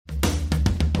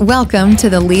Welcome to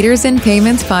the Leaders in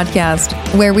Payments podcast,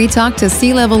 where we talk to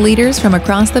C-level leaders from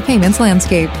across the payments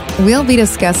landscape. We'll be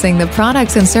discussing the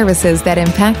products and services that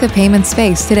impact the payment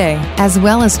space today, as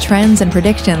well as trends and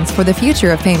predictions for the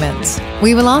future of payments.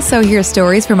 We will also hear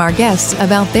stories from our guests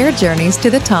about their journeys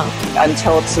to the top.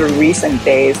 Until the recent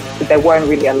days, there weren't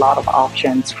really a lot of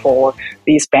options for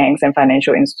these banks and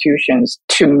financial institutions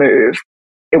to move.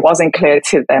 It wasn't clear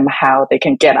to them how they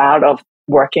can get out of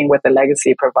working with a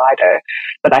legacy provider.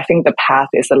 But I think the path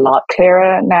is a lot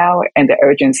clearer now, and the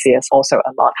urgency is also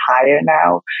a lot higher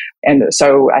now. And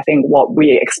so I think what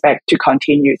we expect to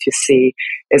continue to see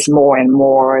is more and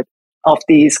more of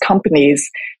these companies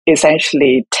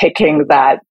essentially taking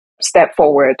that step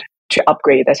forward to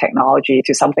upgrade the technology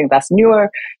to something that's newer,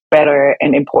 better,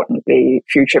 and importantly,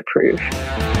 future-proof.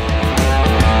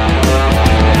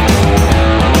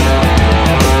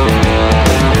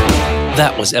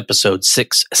 That was episode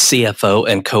 6 CFO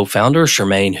and co-founder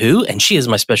Chermaine Hu, and she is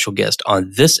my special guest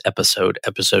on this episode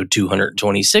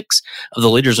 226 of the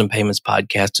Leaders in Payments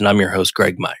podcast, and I'm your host,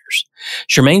 Greg Myers.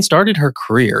 Chermaine started her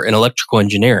career in electrical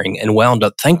engineering and wound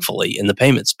up, thankfully, in the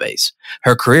payment space.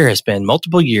 Her career has spanned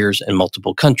multiple years and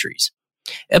multiple countries.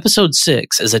 Episode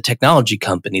 6 is a technology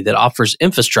company that offers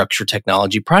infrastructure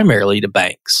technology primarily to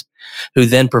banks, who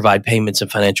then provide payments and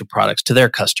financial products to their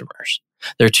customers.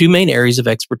 Their two main areas of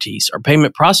expertise are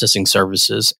payment processing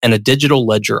services and a digital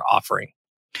ledger offering.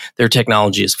 Their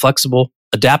technology is flexible,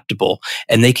 adaptable,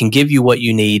 and they can give you what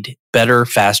you need better,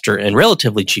 faster, and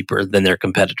relatively cheaper than their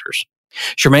competitors.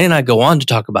 Chermaine and I go on to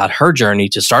talk about her journey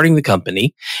to starting the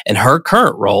company and her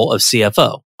current role of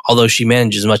CFO, although she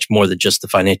manages much more than just the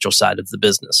financial side of the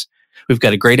business. We've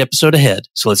got a great episode ahead,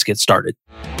 so let's get started.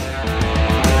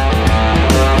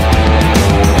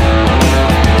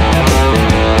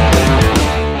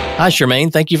 Hi,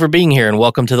 Chermaine. Thank you for being here and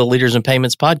welcome to the Leaders in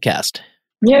Payments podcast.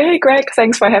 Yay, Greg.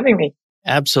 Thanks for having me.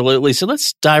 Absolutely. So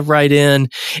let's dive right in.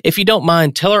 If you don't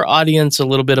mind, tell our audience a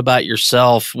little bit about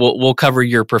yourself. We'll cover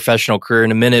your professional career in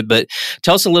a minute, but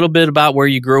tell us a little bit about where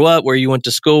you grew up, where you went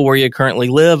to school, where you currently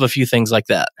live, a few things like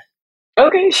that.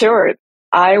 Okay, sure.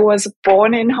 I was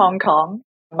born in Hong Kong.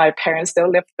 My parents still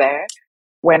live there.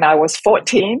 When I was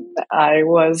 14, I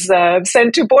was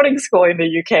sent to boarding school in the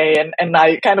UK, and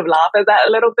I kind of laugh at that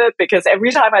a little bit because every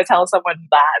time I tell someone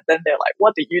that, then they're like,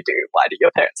 what did you do? Why did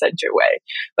your parents send you away?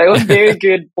 But it was a very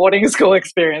good boarding school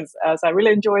experience, so I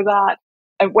really enjoyed that.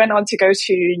 I went on to go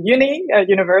to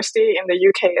university in the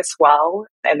UK as well,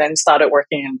 and then started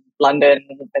working in London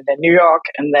and then New York,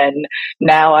 and then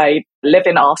now I live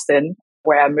in Austin,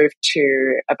 where I moved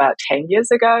to about 10 years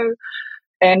ago,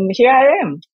 and here I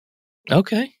am.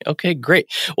 Okay, great.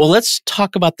 Well, let's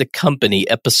talk about the company,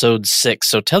 episode 6.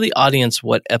 So tell the audience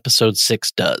what episode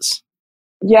 6 does.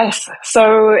 Yes.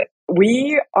 So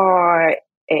we are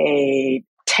a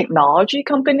technology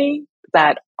company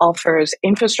that offers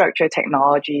infrastructure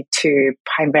technology to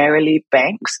primarily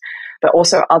banks, but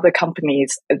also other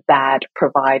companies that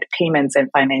provide payments and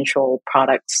financial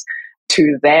products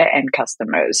to their end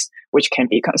customers, which can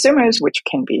be consumers, which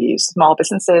can be small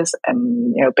businesses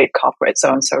and big corporates, so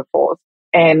on and so forth.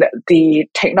 And the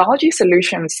technology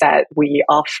solutions that we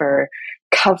offer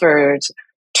covered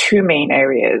two main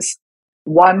areas.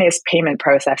 One is payment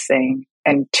processing,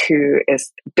 and two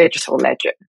is digital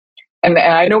ledger. And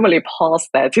I normally pause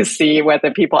there to see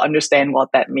whether people understand what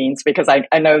that means, because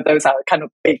I know those are kind of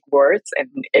big words. And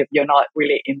if you're not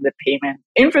really in the payment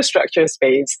infrastructure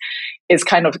space, it's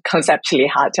kind of conceptually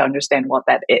hard to understand what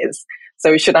that is.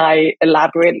 So should I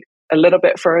elaborate a little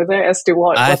bit further as to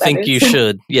what I that think is? you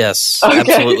should. Yes, Okay.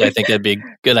 Absolutely. I think that'd be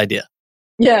a good idea.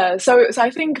 Yeah, so I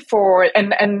think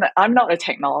and I'm not a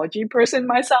technology person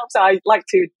myself, so I like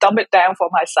to dumb it down for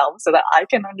myself so that I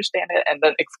can understand it and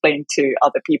then explain to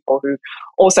other people who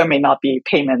also may not be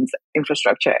payments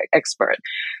infrastructure expert.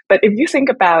 But if you think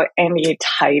about any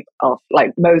type of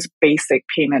like most basic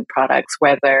payment products,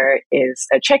 whether it's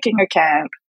a checking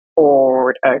account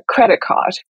or a credit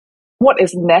card, what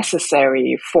is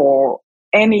necessary for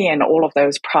any and all of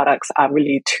those products are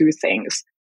really two things.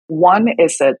 One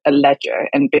is a ledger,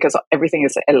 and because everything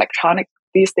is electronic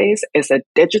these days, is a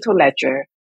digital ledger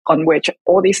on which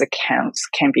all these accounts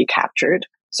can be captured.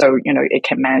 So, it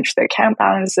can manage the account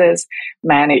balances,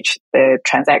 manage the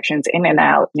transactions in and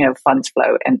out, funds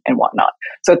flow and whatnot.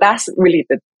 So that's really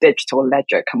the digital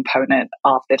ledger component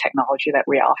of the technology that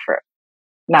we offer.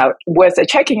 Now, with a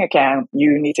checking account,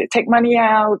 you need to take money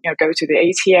out, go to the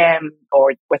ATM,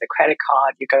 or with a credit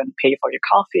card, you go and pay for your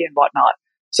coffee and whatnot.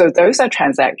 So those are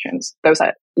transactions. Those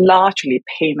are largely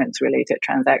payments-related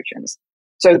transactions.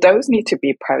 So those need to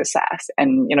be processed,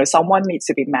 and someone needs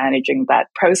to be managing that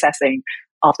processing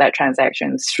of that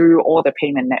transaction through all the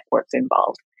payment networks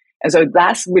involved. And so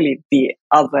that's really the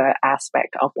other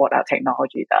aspect of what our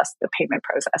technology does, the payment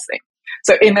processing.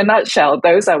 So in a nutshell,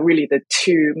 those are really the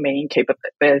two main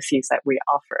capabilities that we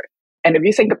offer. And if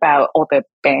you think about all the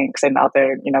banks and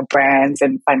other, brands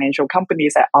and financial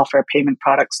companies that offer payment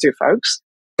products to folks,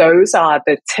 those are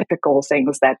the typical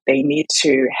things that they need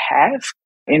to have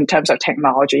in terms of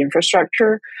technology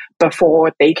infrastructure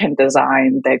before they can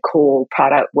design their cool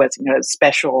product with,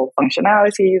 special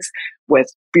functionalities, with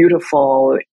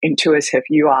beautiful, intuitive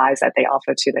UIs that they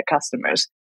offer to their customers.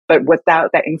 But without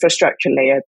that infrastructure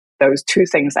layer, those two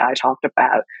things that I talked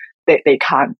about, they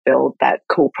can't build that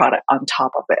cool product on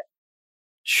top of it.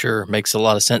 Sure, makes a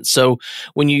lot of sense. So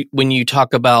when you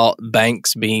talk about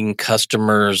banks being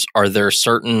customers, are there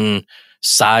certain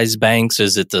size banks?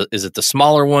 Is it the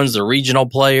smaller ones, the regional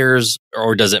players,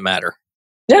 or does it matter?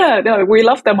 Yeah, no, we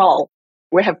love them all.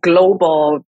 We have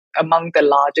global, among the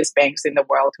largest banks in the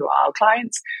world who are our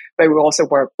clients, but we also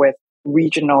work with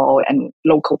regional and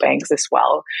local banks as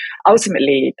well.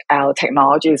 Ultimately, our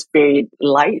technology is very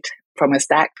light from a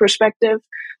stack perspective,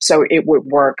 so it would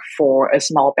work for a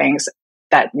small banks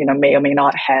that may or may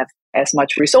not have as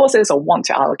much resources or want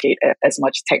to allocate as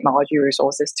much technology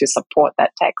resources to support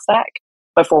that tech stack.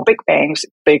 But for big banks,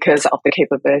 because of the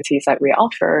capabilities that we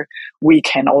offer, we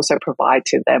can also provide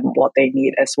to them what they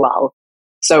need as well.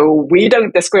 So we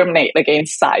don't discriminate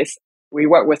against size. We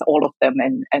work with all of them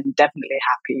and definitely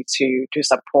happy to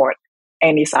support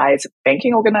any size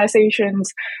banking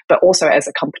organizations. But also as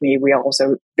a company, we are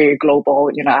also very global.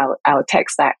 Our tech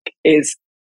stack is,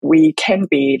 we can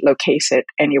be located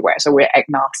anywhere. So we're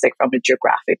agnostic from a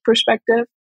geographic perspective.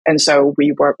 And so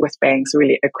we work with banks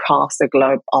really across the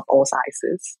globe of all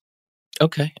sizes.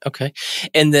 Okay.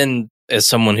 And then as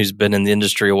someone who's been in the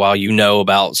industry a while,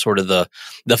 about sort of the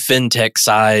fintech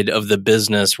side of the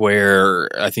business, where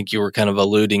I think you were kind of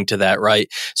alluding to that, right?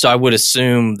 So I would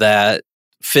assume that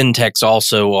fintechs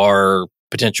also are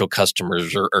potential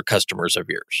customers or customers of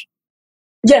yours.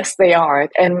 Yes, they are.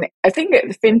 And I think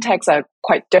fintechs are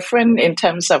quite different in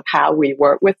terms of how we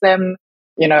work with them.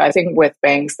 I think with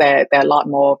banks, there are a lot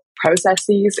more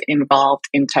processes involved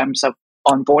in terms of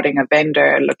onboarding a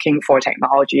vendor, looking for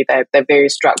technology. They're very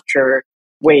structured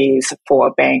ways for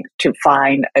a bank to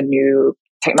find a new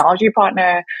technology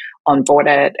partner, onboard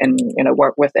it, and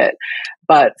work with it.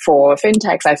 But for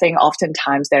fintechs, I think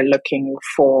oftentimes they're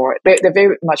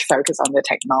very much focused on the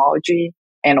technology.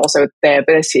 And also their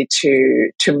ability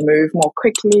to move more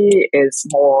quickly is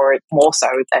more so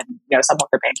than some of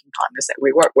the banking partners that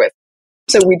we work with.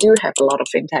 So we do have a lot of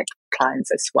fintech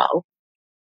clients as well.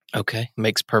 Okay,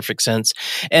 makes perfect sense.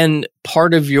 And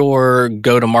part of your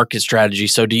go-to-market strategy,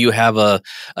 so do you have a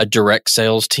direct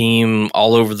sales team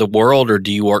all over the world, or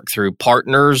do you work through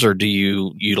partners, or do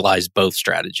you utilize both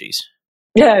strategies?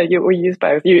 Yeah, we use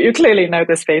both. You clearly know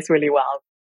the space really well.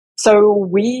 So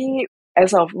we,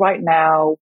 as of right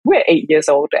now, we're 8 years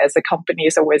old as a company,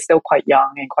 so we're still quite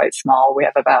young and quite small. We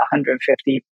have about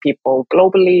 150 people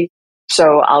globally.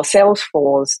 So our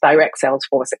direct sales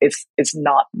force is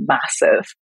not massive.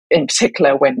 In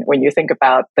particular, when you think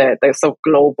about the sort of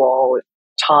global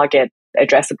target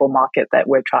addressable market that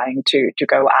we're trying to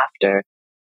go after.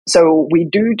 So we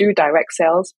do direct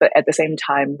sales, but at the same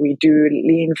time, we do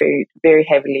lean very, very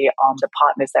heavily on the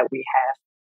partners that we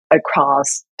have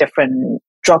across different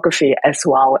geography as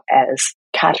well as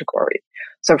category.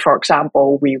 So for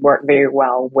example, we work very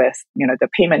well with, the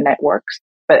payment networks,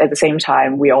 but at the same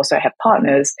time, we also have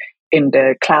partners in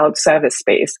the cloud service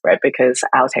space, right? Because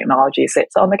our technology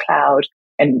sits on the cloud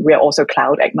and we're also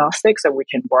cloud agnostic, so we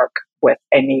can work with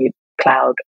any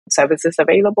cloud services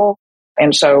available.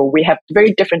 And so we have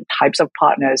very different types of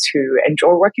partners who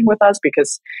enjoy working with us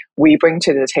because we bring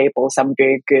to the table some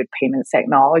very good payments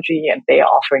technology and they're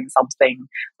offering something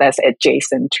that's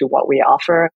adjacent to what we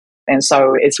offer. And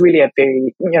so it's really a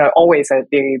very, always a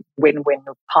very win-win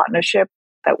partnership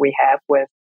that we have with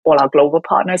all our global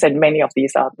partners. And many of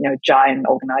these are, giant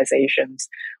organizations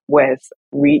with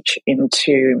reach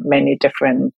into many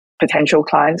different potential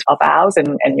clients of ours,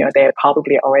 and they're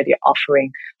probably already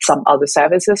offering some other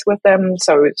services with them.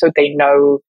 So they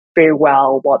know very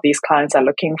well what these clients are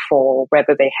looking for,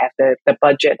 whether they have the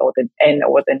budget or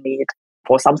the need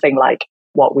for something like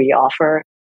what we offer.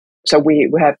 So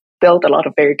we have built a lot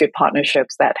of very good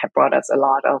partnerships that have brought us a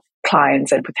lot of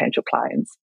clients and potential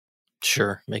clients.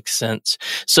 Sure, makes sense.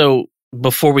 So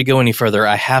before we go any further,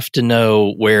 I have to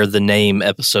know where the name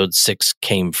Episode 6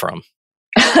 came from.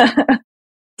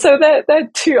 So there are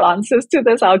two answers to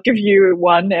this. I'll give you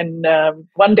one, and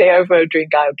one day over a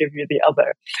drink, I'll give you the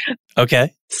other.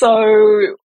 Okay.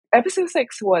 So episode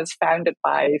 6 was founded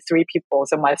by 3 people,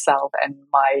 so myself and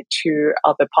my 2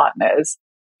 other partners.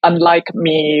 Unlike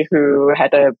me, who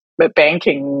had a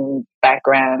banking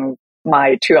background,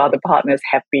 my 2 other partners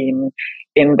have been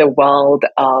in the world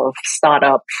of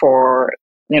startup for,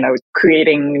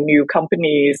 creating new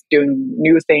companies, doing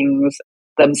new things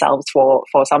themselves for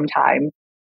some time.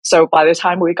 So by the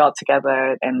time we got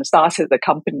together and started the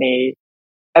company,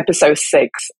 episode 6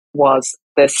 was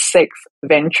the 6th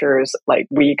ventures like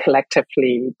we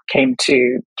collectively came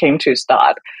to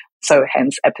start. So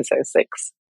hence episode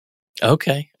 6.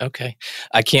 Okay.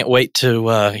 I can't wait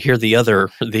to hear the other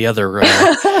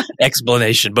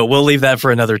explanation, but we'll leave that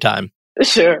for another time.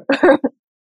 Sure.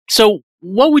 So,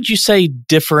 what would you say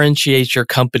differentiates your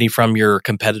company from your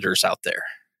competitors out there?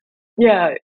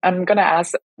 Yeah, I'm going to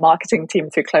ask the marketing team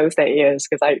to close their ears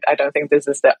because I don't think this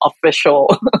is the official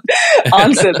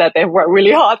answer that they worked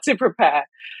really hard to prepare.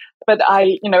 But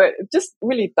just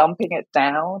really dumping it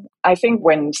down, I think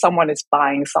when someone is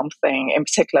buying something, in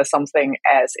particular something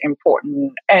as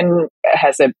important and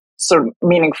has a sort of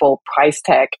meaningful price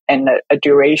tag and a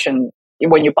duration,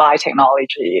 when you buy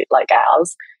technology like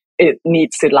ours, it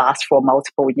needs to last for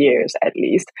multiple years at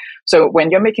least. So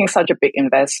when you're making such a big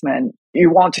investment,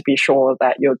 you want to be sure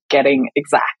that you're getting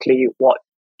exactly what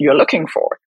you're looking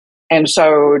for. And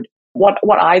so what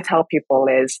I tell people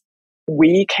is,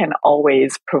 we can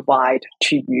always provide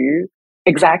to you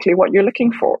exactly what you're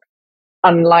looking for.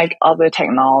 Unlike other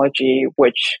technology,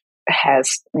 which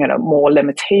has, more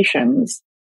limitations,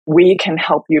 we can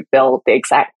help you build the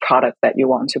exact product that you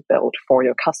want to build for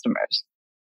your customers.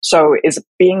 So it's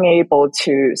being able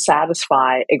to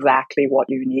satisfy exactly what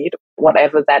you need,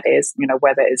 whatever that is,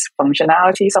 whether it's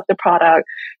functionalities of the product,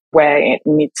 where it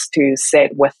needs to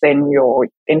sit within your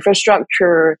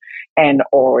infrastructure and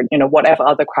or whatever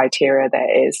other criteria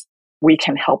there is, we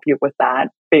can help you with that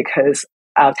because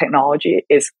our technology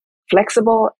is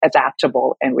flexible,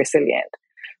 adaptable, and resilient.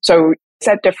 So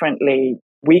said differently,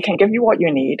 we can give you what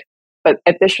you need, but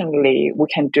additionally, we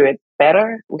can do it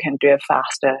better, we can do it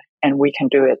faster, and we can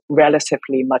do it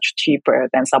relatively much cheaper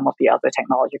than some of the other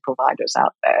technology providers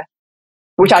out there.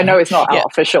 Which I know is not our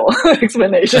official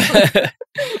explanation.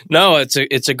 No,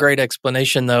 it's a great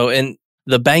explanation though. And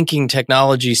the banking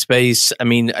technology space, I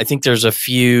mean, I think there's a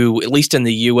few, at least in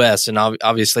the US, and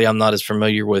obviously I'm not as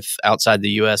familiar with outside the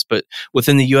US, but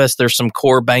within the US, there's some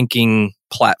core banking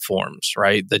platforms,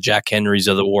 right? The Jack Henrys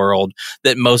of the world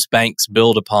that most banks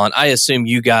build upon. I assume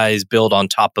you guys build on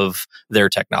top of their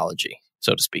technology,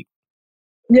 so to speak.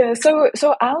 Yeah,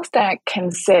 so our stack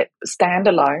can sit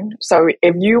standalone. So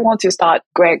if you want to start,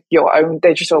 Greg, your own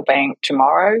digital bank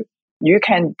tomorrow, you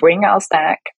can bring our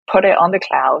stack, put it on the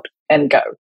cloud, and go.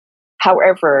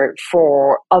 However,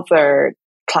 for other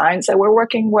clients that we're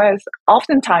working with,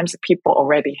 oftentimes people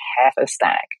already have a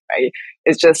stack, right?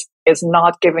 It's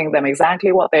not giving them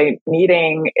exactly what they're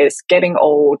needing. It's getting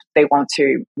old. They want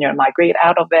to, migrate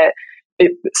out of it.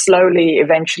 It slowly,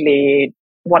 eventually,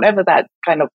 whatever that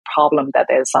kind of problem that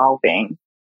they're solving,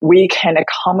 we can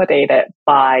accommodate it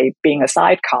by being a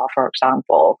sidecar, for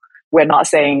example. We're not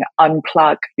saying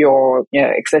unplug your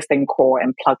existing core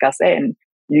and plug us in.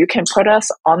 You can put us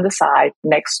on the side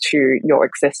next to your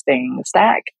existing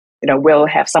stack. We'll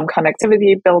have some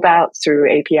connectivity built out through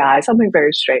API, something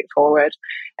very straightforward.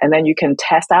 And then you can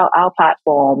test out our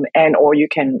platform or you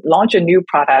can launch a new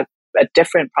product, a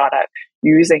different product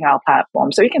using our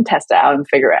platform. So you can test it out and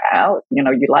figure it out. You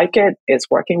like it, it's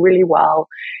working really well,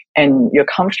 and you're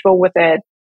comfortable with it.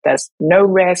 There's no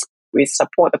risk. We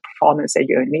support the performance that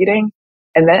you're needing.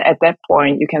 And then at that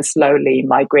point, you can slowly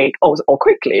migrate or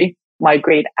quickly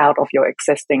migrate out of your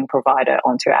existing provider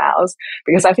onto ours.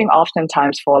 Because I think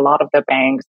oftentimes for a lot of the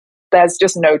banks, there's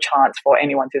just no chance for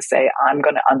anyone to say, I'm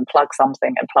going to unplug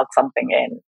something and plug something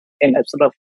in a sort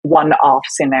of one-off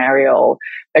scenario.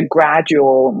 A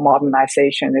gradual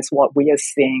modernization is what we are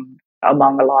seeing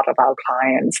among a lot of our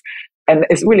clients. And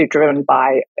it's really driven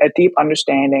by a deep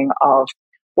understanding of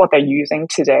what they're using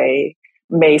today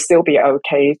may still be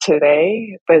okay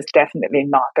today, but it's definitely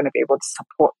not going to be able to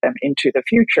support them into the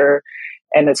future.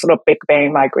 And a sort of big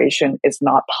bang migration is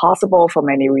not possible for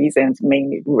many reasons,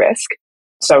 mainly risk.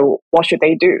 So what should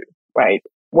they do, right?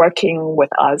 Working with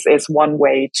us is one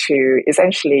way to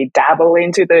essentially dabble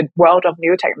into the world of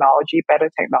new technology, better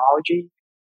technology,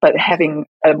 but having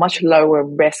a much lower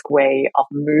risk way of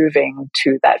moving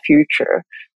to that future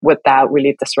without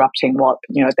really disrupting what,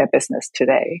 their business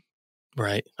today.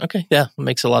 Right. Okay. Yeah,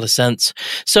 makes a lot of sense.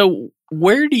 So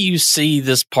where do you see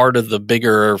this part of the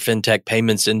bigger fintech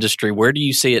payments industry? Where do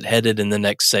you see it headed in the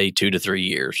next, say, 2 to 3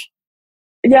 years?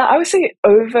 Yeah, I would say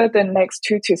over the next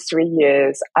 2 to 3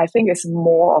 years, I think it's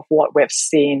more of what we've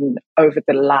seen over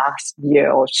the last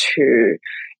year or two,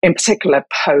 in particular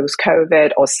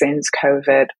post-COVID or since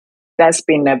COVID. There's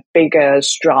been a bigger,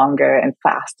 stronger, and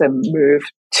faster move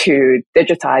to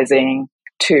digitizing,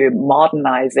 to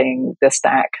modernizing the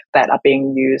stack that are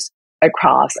being used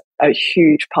across a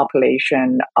huge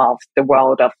population of the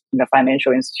world of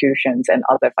financial institutions and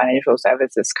other financial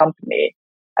services companies.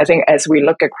 I think as we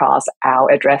look across our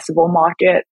addressable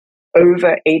market,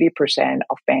 over 80%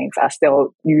 of banks are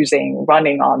still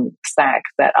running on stacks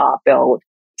that are built,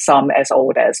 some as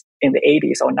old as in the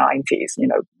 80s or 90s,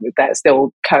 there's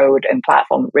still code and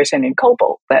platform written in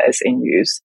COBOL that is in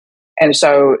use. And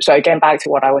so again, back to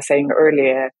what I was saying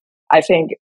earlier, I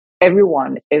think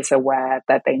everyone is aware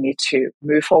that they need to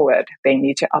move forward. They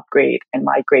need to upgrade and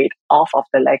migrate off of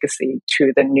the legacy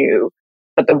to the new.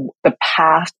 But the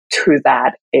path to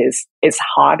that is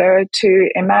harder to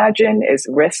imagine, is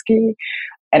risky.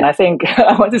 And I think,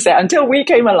 I want to say until we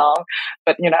came along,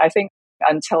 but I think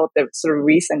until the sort of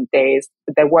recent days,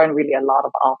 there weren't really a lot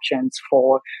of options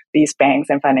for these banks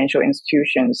and financial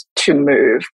institutions to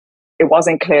move. It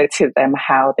wasn't clear to them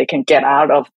how they can get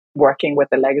out of working with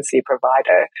the legacy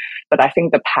provider. But I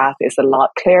think the path is a lot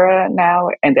clearer now,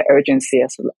 and the urgency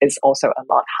is also a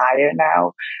lot higher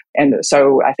now. And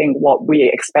so I think what we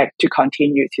expect to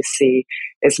continue to see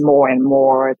is more and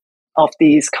more of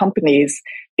these companies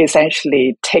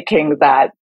essentially taking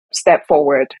that step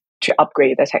forward to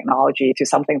upgrade the technology to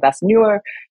something that's newer,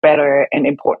 better, and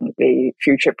importantly,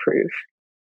 future-proof.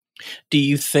 Do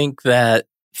you think that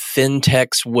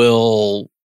fintechs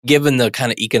will, given the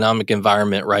kind of economic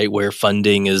environment, right, where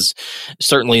funding is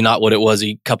certainly not what it was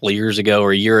a couple of years ago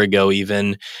or a year ago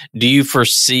even, do you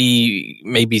foresee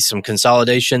maybe some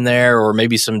consolidation there, or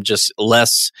maybe some just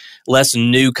less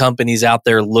new companies out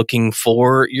there looking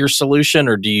for your solution,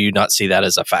 or do you not see that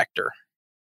as a factor?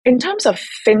 In terms of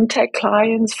fintech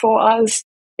clients for us,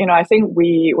 I think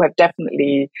we have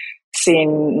definitely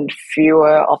seen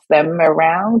fewer of them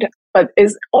around, but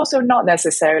it's also not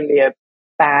necessarily a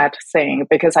bad thing,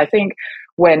 because I think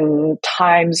when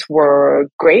times were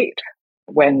great,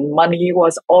 when money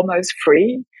was almost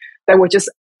free, there was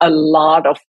just a lot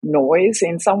of noise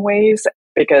in some ways,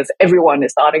 because everyone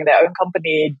is starting their own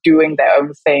company, doing their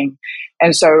own thing.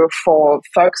 And so for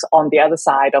folks on the other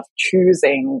side of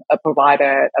choosing a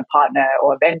provider, a partner,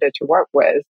 or a vendor to work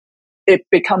with, it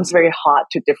becomes very hard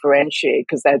to differentiate,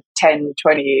 because there are 10,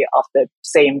 20 of the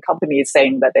same companies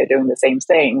saying that they're doing the same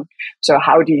thing. So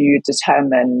how do you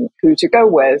determine who to go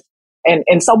with? And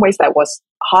in some ways that was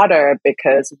harder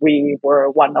because we were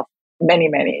one of many,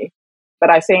 many. But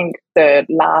I think the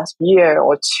last year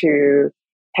or two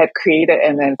had created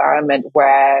an environment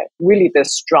where really the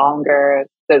stronger,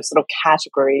 the sort of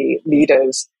category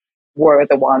leaders were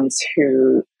the ones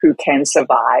who can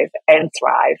survive and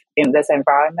thrive in this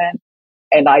environment.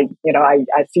 And I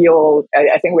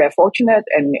think we are fortunate,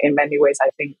 and in many ways, I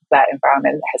think that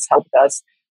environment has helped us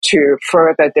to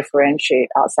further differentiate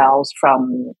ourselves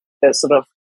from the sort of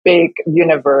big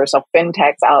universe of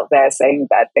fintechs out there saying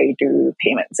that they do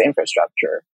payments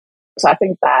infrastructure. So I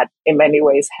think that in many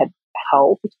ways had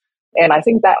helped. And I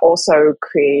think that also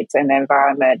creates an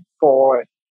environment for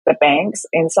the banks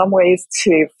in some ways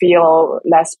to feel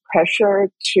less pressure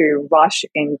to rush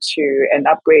into an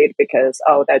upgrade because,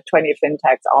 there are 20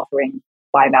 fintechs offering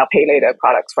buy now, pay later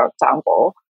products, for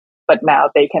example. But now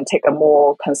they can take a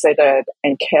more considered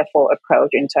and careful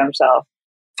approach in terms of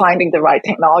finding the right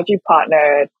technology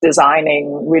partner,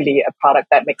 designing really a product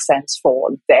that makes sense for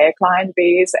their client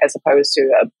base, as opposed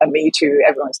to a me too,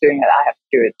 everyone's doing it, I have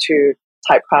to do it too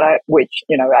type product, which,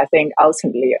 I think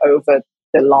ultimately over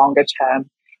the longer term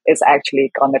is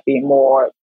actually going to be more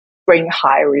bring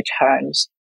higher returns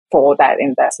for that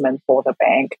investment for the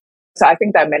bank. So I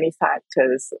think there are many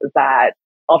factors that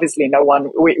obviously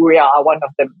we are one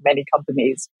of the many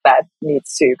companies that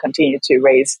needs to continue to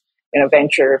raise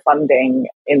venture funding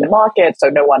in the market. So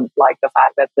no one liked the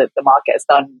fact that the market has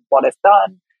done what it's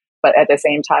done. But at the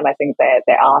same time, I think that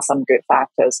there are some good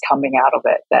factors coming out of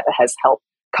it that has helped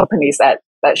companies that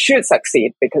should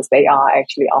succeed, because they are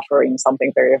actually offering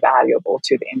something very valuable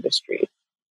to the industry.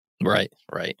 Right.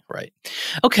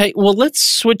 Okay, well, let's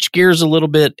switch gears a little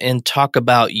bit and talk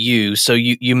about you. So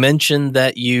you mentioned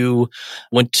that you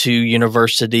went to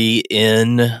university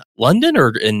in London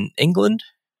or in England?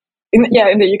 In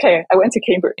the UK. I went to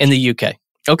Cambridge. In the UK.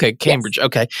 Okay, Cambridge. Yes.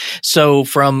 Okay. So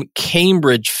from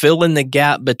Cambridge, fill in the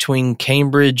gap between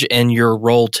Cambridge and your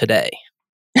role today.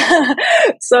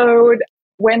 So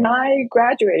when I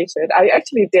graduated, I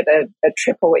actually did a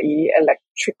triple E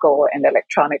electrical and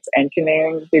electronics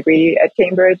engineering degree at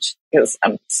Cambridge because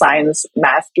I'm science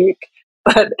math geek.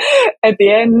 But at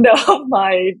the end of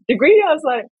my degree, I was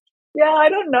like, yeah, I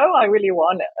don't know. I really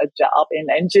want a job in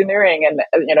engineering. And,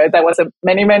 that was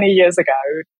many, many years ago.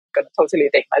 I'm going to totally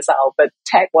date myself, but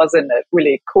tech wasn't a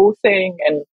really cool thing.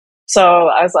 And so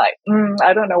I was like,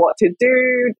 I don't know what to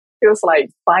do. Feels like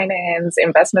finance,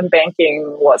 investment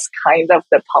banking was kind of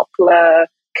the popular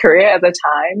career at the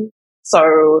time.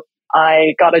 So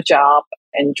I got a job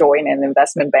and joined an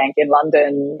investment bank in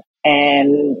London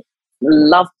and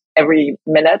loved every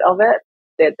minute of it.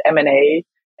 Did M&A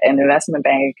and investment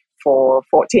bank for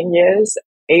 14 years,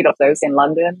 8 of those in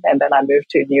London. And then I moved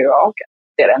to New York,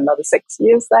 did another 6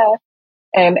 years there.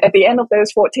 And at the end of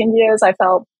those 14 years, I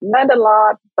felt learned a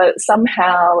lot, but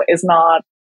somehow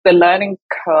the learning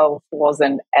curve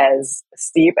wasn't as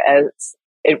steep as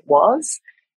it was.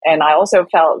 And I also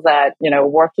felt that,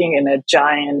 working in a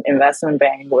giant investment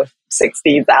bank with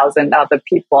 60,000 other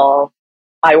people,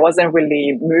 I wasn't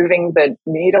really moving the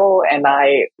needle. And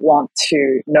I want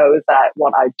to know that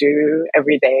what I do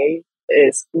every day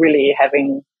is really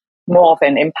having more of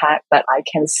an impact that I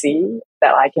can see,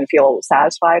 that I can feel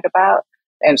satisfied about.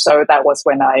 And so that was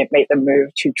when I made the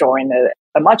move to join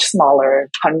a much smaller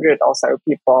 100 or so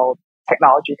people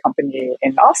technology company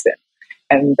in Austin.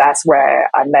 And that's where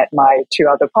I met my 2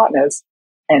 other partners.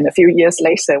 And a few years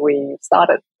later, we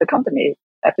started the company,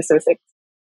 Episode 6.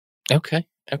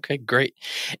 Okay, great.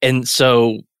 And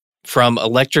so from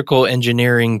electrical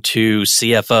engineering to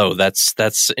CFO, that's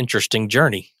an interesting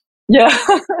journey. Yeah.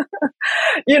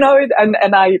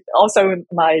 And I also,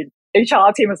 my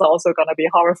HR team is also going to be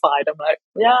horrified. I'm like,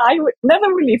 yeah, I would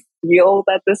never really feel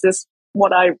that this is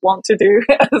what I want to do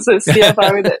as a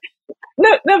CFO.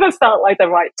 That never felt like the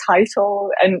right title.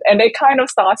 And it kind of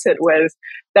started with,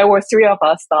 there were 3 of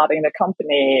us starting the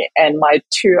company, and my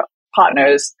 2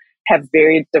 partners have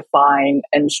very defined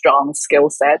and strong skill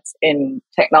sets in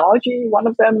technology, one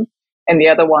of them, and the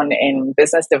other one in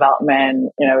business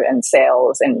development, and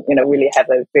sales, and, really have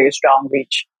a very strong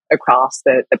reach across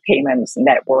the payments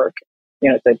network,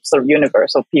 the sort of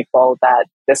universal people, that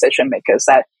decision makers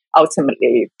that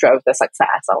ultimately drove the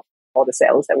success of all the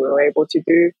sales that we were able to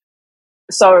do.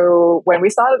 So when we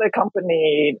started the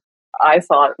company, I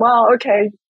thought, well,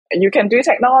 okay, you can do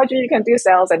technology, you can do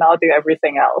sales, and I'll do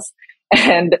everything else.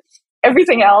 And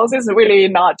everything else is really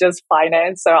not just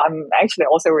finance. So I'm actually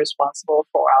also responsible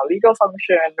for our legal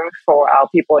function, for our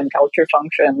people and culture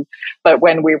function. But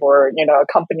when we were, a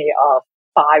company of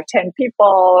 5-10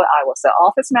 people, I was the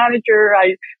office manager.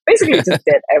 I basically just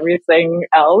did everything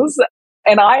else.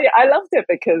 And I loved it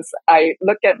because I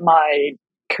look at my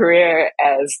career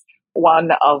as one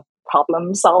of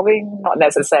problem solving, not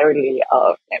necessarily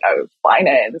of,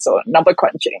 finance or number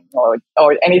crunching or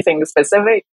anything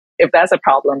specific. If there's a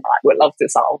problem, I would love to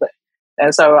solve it.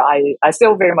 And so I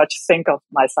still very much think of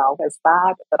myself as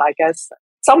that, but I guess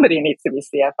somebody needs to be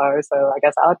CFO, so I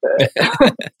guess I'll do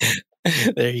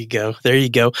it. There you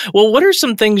go. Well, what are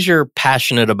some things you're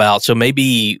passionate about? So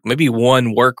maybe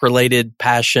one work-related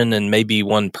passion and maybe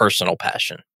one personal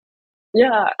passion.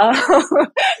 Yeah,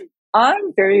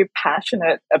 I'm very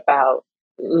passionate about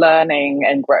learning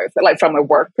and growth. Like from a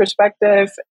work perspective,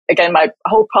 again, my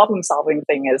whole problem-solving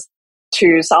thing is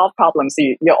to solve problems,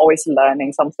 you're always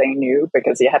learning something new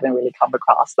because you haven't really come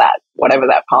across whatever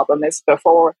that problem is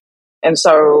before. And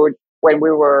so when we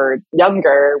were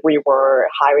younger, we were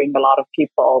hiring a lot of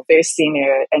people, very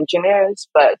senior engineers.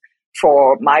 But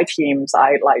for my teams,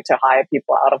 I like to hire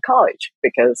people out of college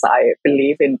because I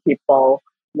believe in people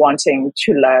wanting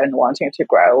to learn, wanting to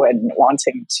grow, and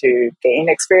wanting to gain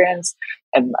experience.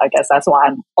 And I guess that's why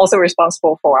I'm also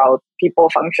responsible for our people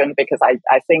function, because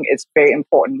I think it's very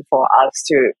important for us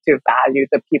to value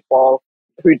the people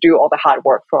who do all the hard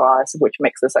work for us, which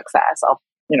makes the success of,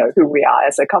 who we are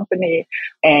as a company.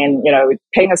 And,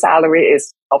 paying a salary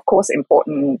is of course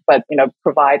important, but,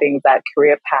 providing that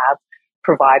career path,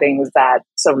 providing that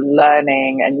sort of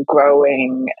learning and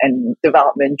growing and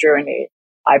development journey,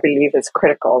 I believe is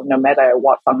critical no matter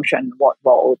what function, what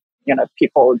role,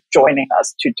 people joining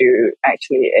us to do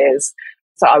actually is.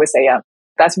 So I would say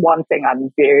that's one thing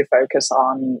I'm very focused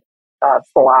on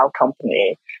for our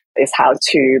company, is how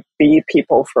to be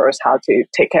people first, how to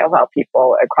take care of our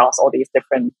people across all these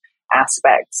different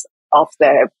aspects of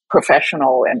their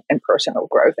professional and personal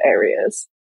growth areas.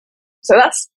 So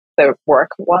that's the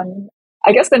work one.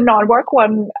 I guess the non-work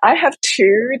one, I have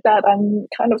 2 that I'm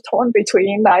kind of torn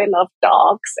between. I love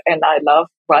dogs and I love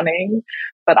running,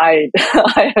 but I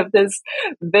have this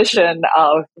vision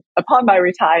of, upon my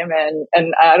retirement,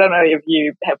 and I don't know if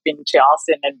you have been to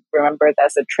Austin and remember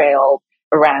there's a trail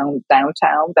around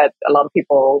downtown that a lot of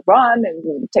people run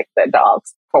and take their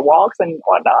dogs for walks and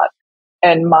whatnot.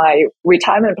 And my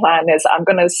retirement plan is I'm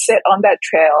going to sit on that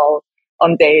trail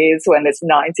on days when it's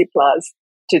 90 plus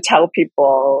to tell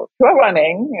people who are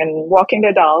running and walking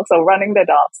their dogs or running their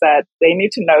dogs that they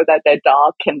need to know that their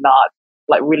dog cannot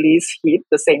like release heat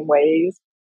the same ways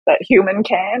that human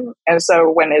can. And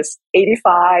so when it's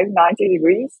 85, 90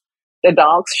 degrees, the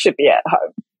dogs should be at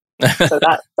home. So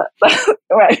that's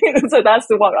right. So that's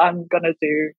what I'm going to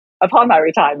do upon my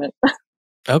retirement.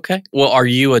 Okay. Well, are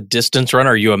you a distance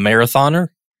runner? Are you a marathoner?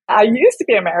 I used to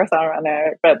be a marathon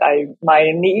runner, but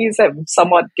my knees have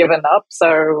somewhat given up.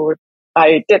 So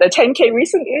I did a 10K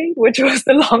recently, which was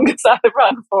the longest I've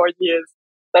run for years.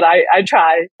 But I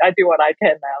try. I do what I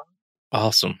can now.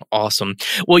 Awesome. Awesome.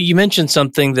 Well, you mentioned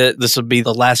something that this will be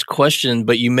the last question,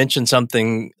 but you mentioned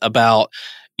something about,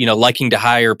 liking to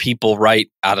hire people right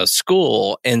out of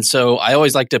school. And so I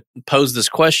always like to pose this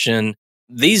question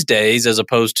these days, as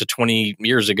opposed to 20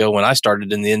 years ago when I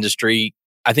started in the industry.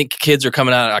 I think kids are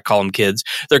coming out, I call them kids,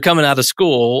 they're coming out of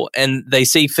school and they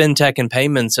see fintech and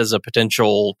payments as a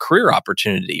potential career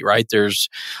opportunity, right? There's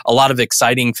a lot of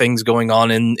exciting things going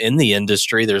on in the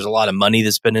industry. There's a lot of money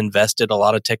that's been invested, a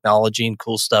lot of technology and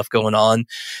cool stuff going on.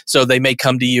 So they may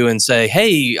come to you and say,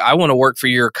 hey, I want to work for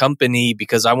your company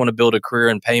because I want to build a career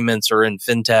in payments or in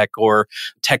fintech or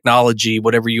technology,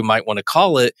 whatever you might want to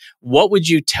call it. What would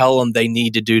you tell them they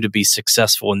need to do to be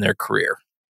successful in their career?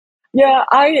 Yeah,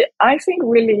 I think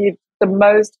really the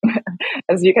most,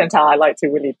 as you can tell, I like to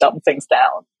really dumb things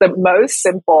down. The most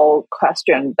simple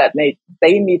question that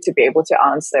they need to be able to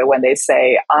answer when they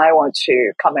say, I want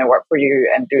to come and work for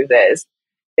you and do this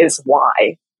is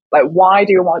why. Like, why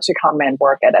do you want to come and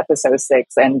work at Episode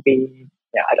 6 and be,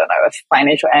 I don't know, a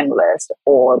financial analyst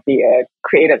or be a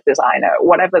creative designer,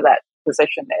 whatever that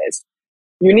position is.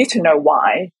 You need to know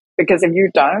why, because if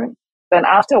you don't, then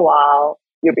after a while,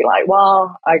 you'll be like,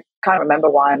 well, I can't remember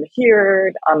why I'm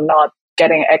here. I'm not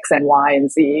getting X and Y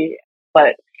and Z.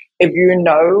 But if you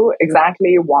know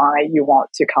exactly why you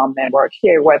want to come and work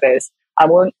here, whether it's I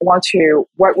want to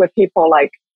work with people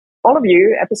like all of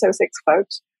you, Episode 6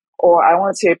 folks, or I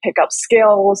want to pick up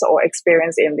skills or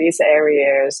experience in these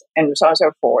areas and so on and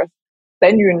so forth,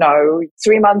 then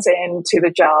 3 months into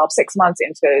the job, 6 months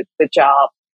into the job,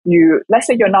 let's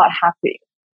say you're not happy,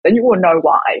 then you will know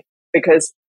why.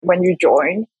 Because when you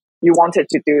join, you wanted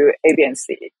to do A, B, and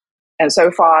C. And so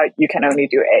far, you can only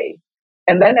do A.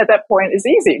 And then at that point, it's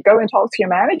easy. Go and talk to your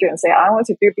manager and say, I want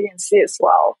to do B and C as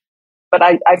well. But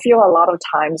I feel a lot of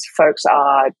times folks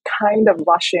are kind of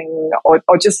rushing or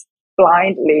just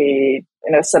blindly,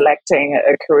 selecting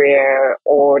a career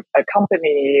or a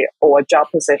company or a job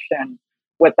position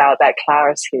without that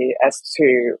clarity as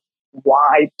to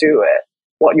why do it,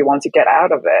 what you want to get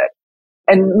out of it.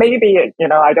 And maybe,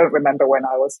 I don't remember when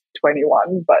I was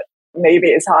 21, but maybe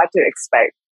it's hard to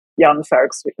expect young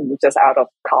folks just out of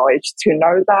college to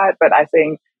know that. But I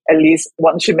think at least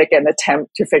one should make an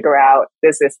attempt to figure out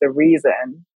this is the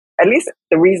reason, at least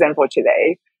the reason for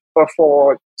today,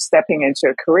 before stepping into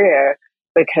a career,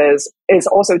 because it's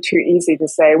also too easy to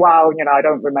say, wow, I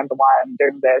don't remember why I'm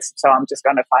doing this, so I'm just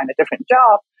going to find a different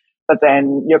job. But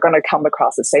then you're going to come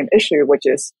across the same issue, which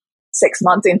is 6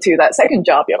 months into that second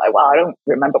job, you're like, well, I don't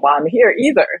remember why I'm here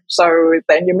either. So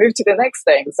then you move to the next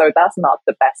thing. So that's not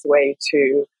the best way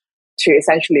to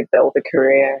essentially build a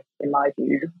career, in my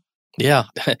view. Yeah,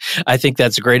 I think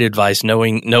that's great advice.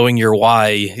 Knowing your why,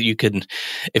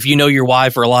 if you know your why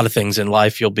for a lot of things in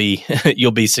life, you'll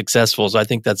be successful. So I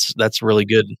think that's really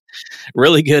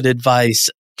good advice.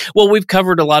 Well, we've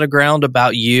covered a lot of ground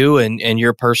about you and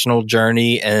your personal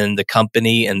journey and the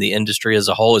company and the industry as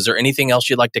a whole. Is there anything else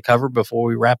you'd like to cover before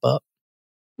we wrap up?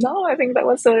 No, I think that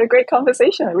was a great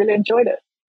conversation. I really enjoyed it.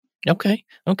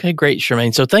 Okay, great,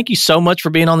 Chermaine. So thank you so much for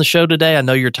being on the show today. I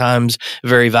know your time's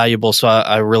very valuable, so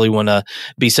I really want to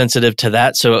be sensitive to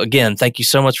that. So again, thank you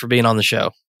so much for being on the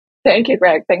show. Thank you,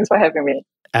 Greg. Thanks for having me.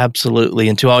 Absolutely.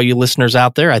 And to all you listeners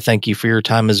out there, I thank you for your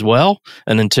time as well.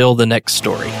 And until the next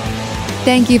story.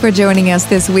 Thank you for joining us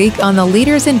this week on the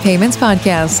Leaders in Payments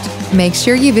podcast. Make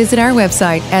sure you visit our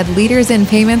website at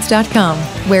leadersinpayments.com,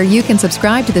 where you can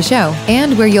subscribe to the show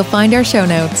and where you'll find our show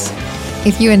notes.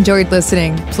 If you enjoyed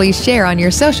listening, please share on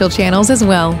your social channels as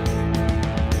well.